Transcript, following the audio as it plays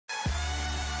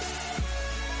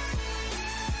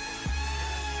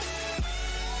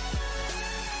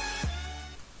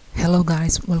Hello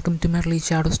guys, welcome to my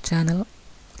Shadows channel.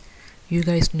 You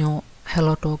guys know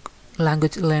Hellotalk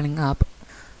language learning app.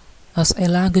 As a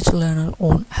language learner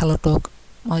on Hellotalk,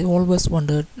 I always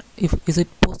wondered if is it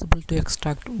possible to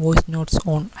extract voice notes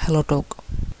on Hellotalk.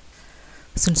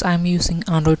 Since I'm using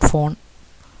Android phone,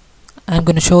 I'm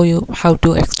going to show you how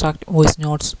to extract voice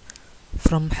notes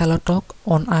from Hellotalk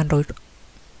on Android.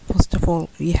 First of all,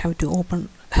 we have to open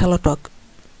Hellotalk.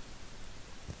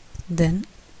 Then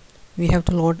we have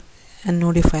to load an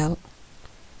audio file.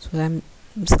 So I'm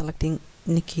selecting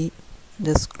Nikki,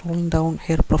 just scrolling down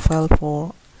her profile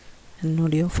for an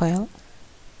audio file.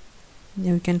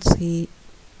 Now you can see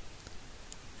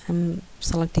I'm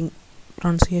selecting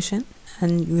pronunciation,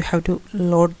 and you have to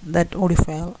load that audio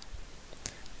file.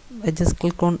 I just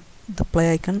click on the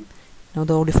play icon. Now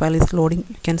the audio file is loading.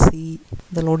 You can see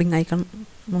the loading icon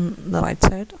on the right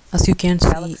side. As you can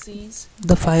see,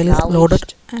 the file is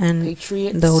loaded and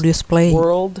the audio is playing.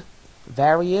 World,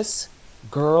 various,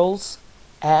 girls,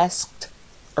 asked,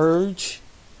 urge,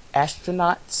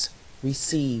 astronauts,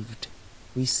 received.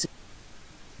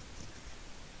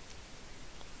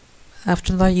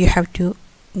 After that, you have to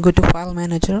go to File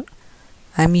Manager.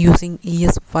 I'm using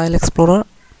ES File Explorer.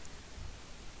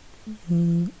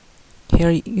 Here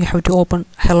you have to open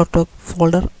Hellotalk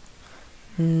folder.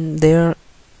 There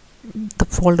the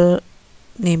folder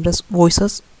named as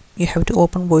Voices. You have to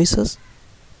open Voices.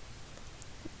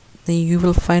 Then you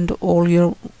will find all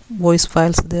your voice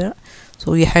files there,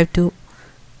 so you have to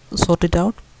sort it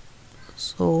out.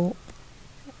 So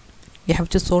you have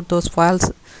to sort those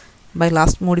files by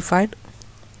last modified.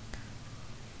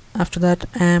 After that,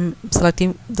 I am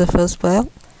selecting the first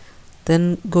file.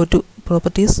 Then go to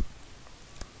Properties.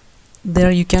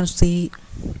 There you can see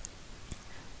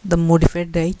the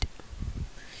modified date.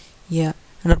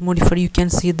 Under modified you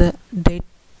can see the date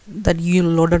that you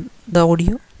loaded the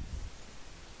audio.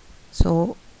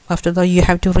 So after that, you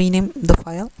have to rename the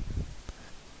file.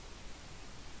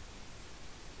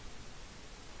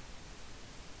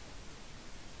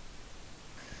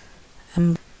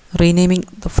 I'm renaming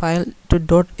the file to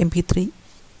 .mp3.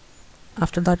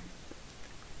 After that,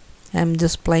 I'm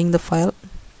just playing the file.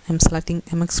 I'm selecting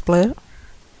MX player.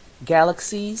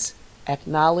 Galaxies,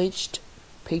 acknowledged,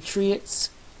 patriots,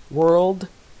 world,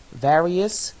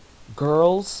 various,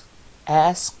 girls,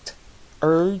 asked,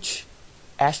 urge,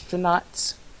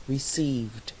 astronauts,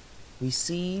 received,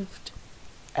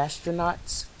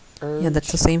 astronauts, urge. Yeah,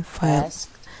 that's the same file. Asked,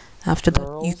 after that,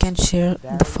 girls, you can share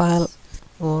the file,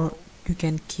 or world. you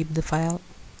can keep the file.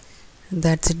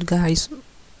 That's it guys.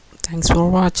 Thanks for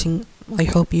watching. I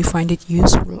hope you find it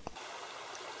useful.